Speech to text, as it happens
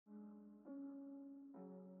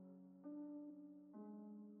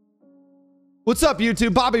What's up, YouTube?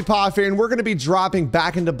 BOBBYPOFF here, and we're going to be dropping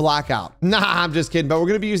back into Blackout. Nah, I'm just kidding, but we're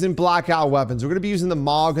going to be using Blackout weapons. We're going to be using the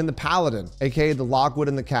Mog and the Paladin, aka the Lockwood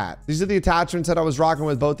and the Cat. These are the attachments that I was rocking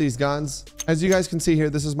with both these guns. As you guys can see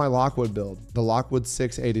here, this is my Lockwood build. The Lockwood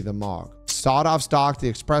 680, the Mog. Sawed-off stock, the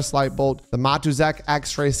Express Light Bolt, the Matuzek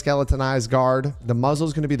X-Ray Skeletonized Guard. The muzzle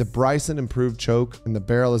is going to be the Bryson Improved Choke, and the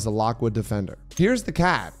barrel is the Lockwood Defender. Here's the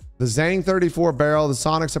Cat. The Zang 34 barrel, the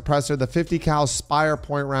Sonic Suppressor, the 50 cal Spire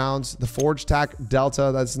point rounds, the Forge Tac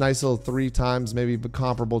Delta. That's nice little 3 times, maybe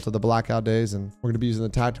comparable to the Blackout days. And we're going to be using the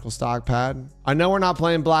tactical stock pad. I know we're not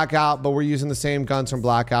playing Blackout, but we're using the same guns from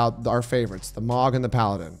Blackout, our favorites, the Mog and the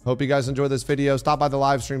Paladin. Hope you guys enjoy this video. Stop by the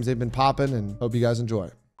live streams. They've been popping, and hope you guys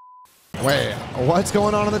enjoy. Wait, what's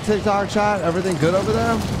going on in the TikTok chat? Everything good over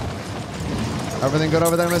there? Everything good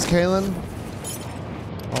over there, Miss Kaylin?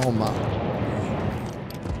 Oh my.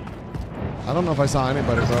 I don't know if I saw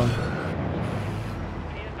anybody, bro.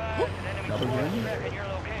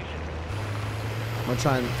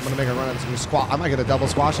 I'm gonna make a run at some squat. I might get a double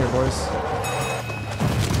squash here, boys.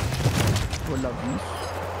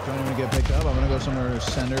 Don't even get picked up. I'm gonna go somewhere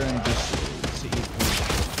center and just see.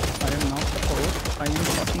 I am not supposed. I am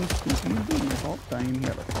fucking stupid my whole time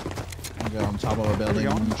here. I'm go on top of a building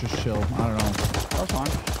and just chill. I don't know. That's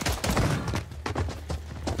fine.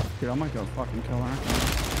 Dude, I might go fucking kill her.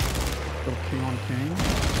 Go king on king. You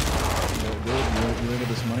ready to get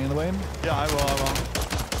this money in the way? Yeah, I will.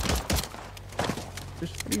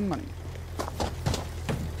 Just free money. I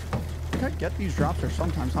think I get these drops there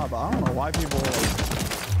sometimes, huh? But I don't know why people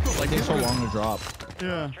like take so long to drop.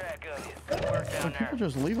 Yeah. Like, people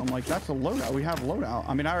just leave them like that's a loadout. We have loadout.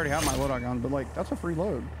 I mean, I already have my loadout gun, but like that's a free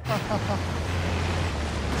load.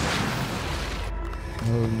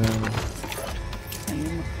 Oh no.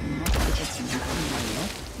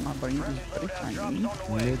 My brain is very tiny.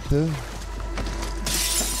 Me too.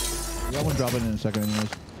 Yeah, I'm gonna drop it in a second anyways.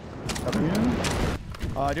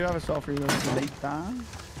 I do have a cell for you later.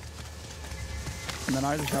 And then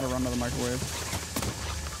I just gotta run to the microwave.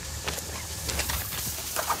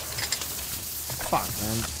 Fuck,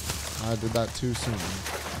 man. I did that too soon.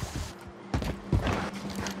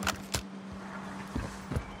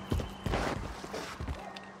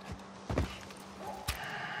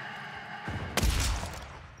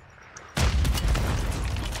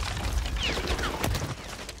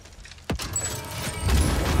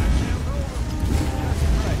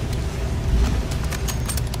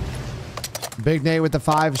 Big Nate with the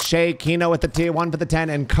 5, Shay, Kino with the tier 1 for the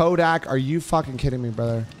 10, and Kodak. Are you fucking kidding me,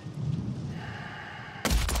 brother?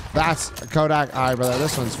 That's Kodak. All right, brother.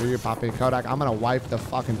 This one's for you, Poppy. Kodak, I'm going to wipe the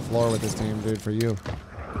fucking floor with this team, dude, for you.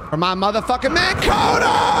 For my motherfucking man,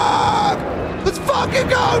 Kodak! Let's fucking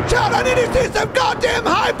go, Chad. I need to see some goddamn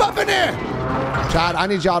hype up in here. Chad, I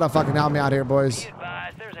need y'all to fucking help me out here, boys.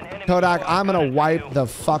 Kodak, I'm going to wipe the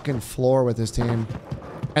fucking floor with this team.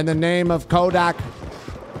 In the name of Kodak.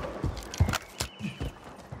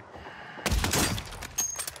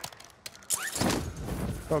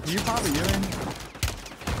 Oh, can you pop a urine?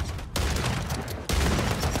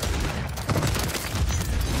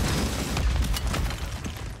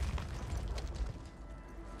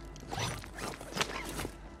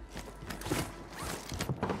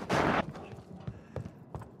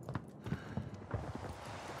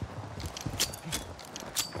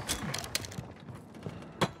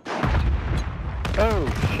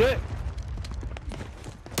 Oh, shit.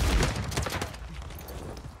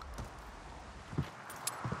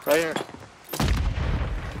 Right here.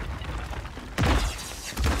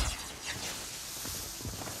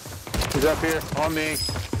 He's up here on me.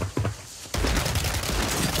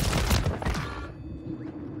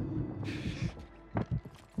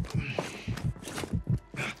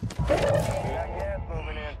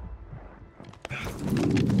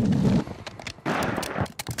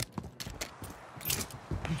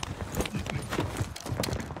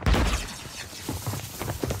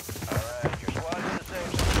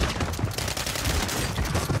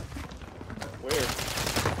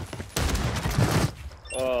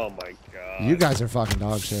 Oh my god. You guys are fucking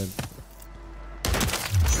dog shit.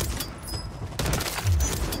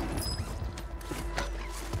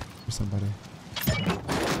 For somebody.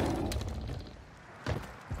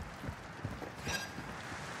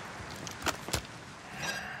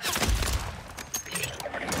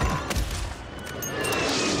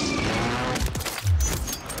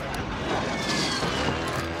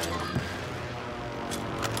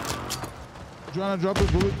 Trying to drop a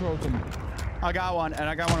bullet token. I got one, and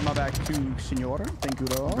I got one in my bag too, senora. Thank you,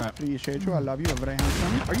 though. Okay. Appreciate you. I love you. You're very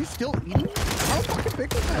handsome. Are you still eating? How fucking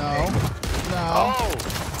big was that? No. No.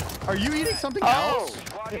 Oh. Are you eating something else?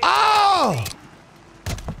 Oh!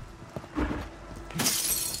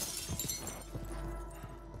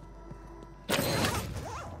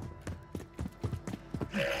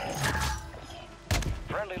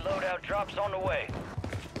 Loadout drops on the way.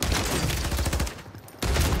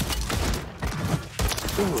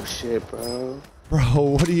 Oh shit, bro. Bro,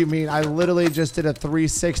 what do you mean? I literally just did a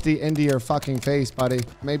 360 into your fucking face, buddy.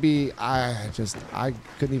 Maybe I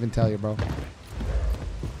couldn't even tell you, bro.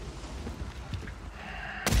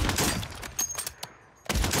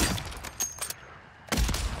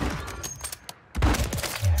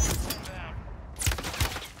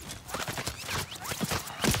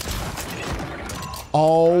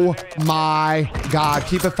 Oh my God.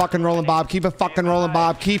 Keep it fucking rolling, Bob. Keep it fucking rolling,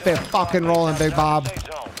 Bob. Keep it fucking rolling, Big Bob.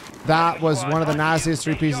 That was one of the nastiest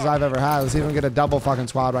 3 pieces I've ever had. Let's even get a double fucking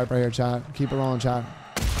squad right here, chat. Keep it rolling, chat.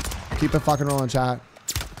 Keep it fucking rolling, chat.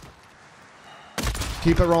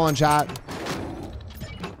 Keep it rolling, chat.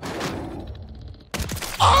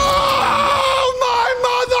 Oh my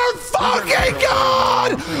motherfucking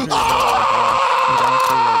God!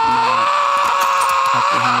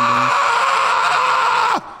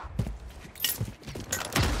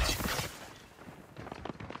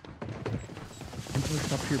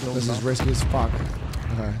 This is risky as fuck.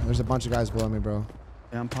 Okay, there's a bunch of guys below me, bro.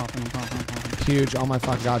 Yeah, I'm popping. Huge. Oh my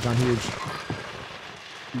fucking God, John, huge.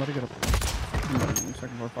 I'm about to get up.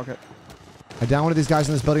 Second floor, fuck it. I down one of these guys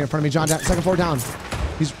in this building in front of me. John, down, second floor down.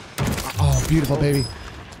 He's... Oh, beautiful, baby.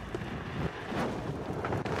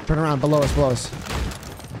 Turn around, below us, below us.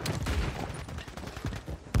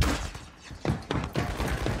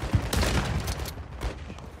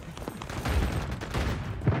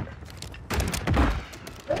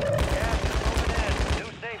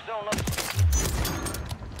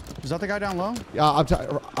 Is that the guy down low? Yeah,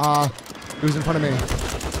 he was in front of me.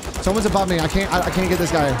 Someone's above me. I can't get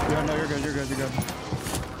this guy. Yeah, no, you're good.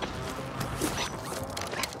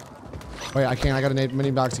 Wait, I can't. I got a nade mini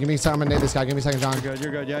box. Give me a second. I'm gonna nade this guy. Give me a second, John. You're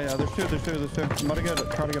good. Yeah. There's two. I'm about to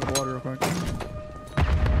try to get a blood real quick.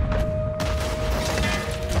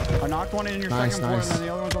 I knocked one in your second floor, and then the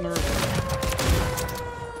other one's on the roof.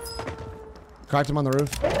 Cracked him on the roof.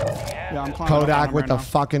 Yeah, I'm climbing. Kodak with the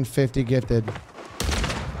fucking 50 gifted.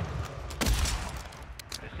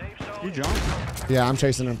 You jumped? Yeah, I'm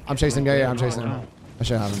chasing him. I'm chasing him. Yeah, I'm chasing him. I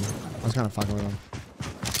should have him. I was kind of fucking with him.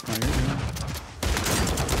 No, you're good.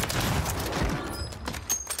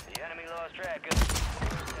 The enemy lost track of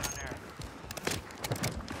down there.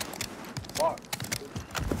 Fuck.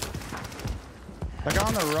 That guy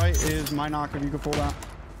on the right is my knock. If you could pull that.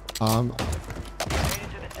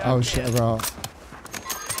 Oh shit, bro.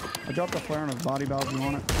 I dropped a flare on his body belt. If you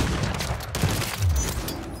want it?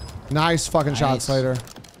 Nice fucking shot, Slater.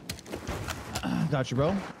 Got you,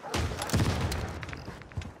 bro.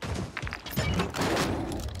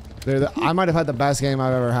 Dude, I might have had the best game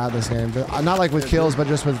I've ever had this game. Not like with kills, but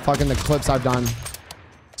just with fucking the clips I've done.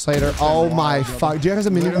 Slater, oh my fuck. Do you guys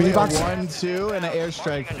have a mini box? 1-2 and an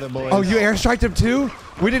airstrike for the boys. Oh, you airstriked him too?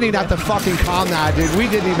 We didn't even have to fucking calm that, dude. We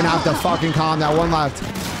didn't even have to fucking calm that. One left.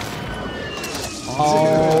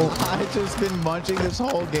 Oh. I've just been munching this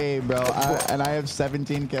whole game, bro. And I have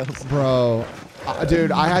 17 kills. Bro. Dude,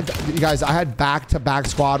 you guys, I had back-to-back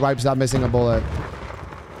squad wipes without missing a bullet.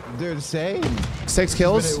 Dude, same. 6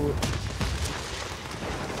 kills? No,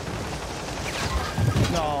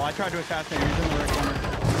 I tried to assassinate him. He's in the right corner.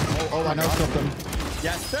 Oh, I know something.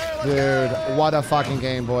 Yes, sir. Dude, what a fucking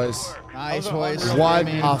game, boys. Nice, boys. What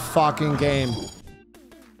a fucking game.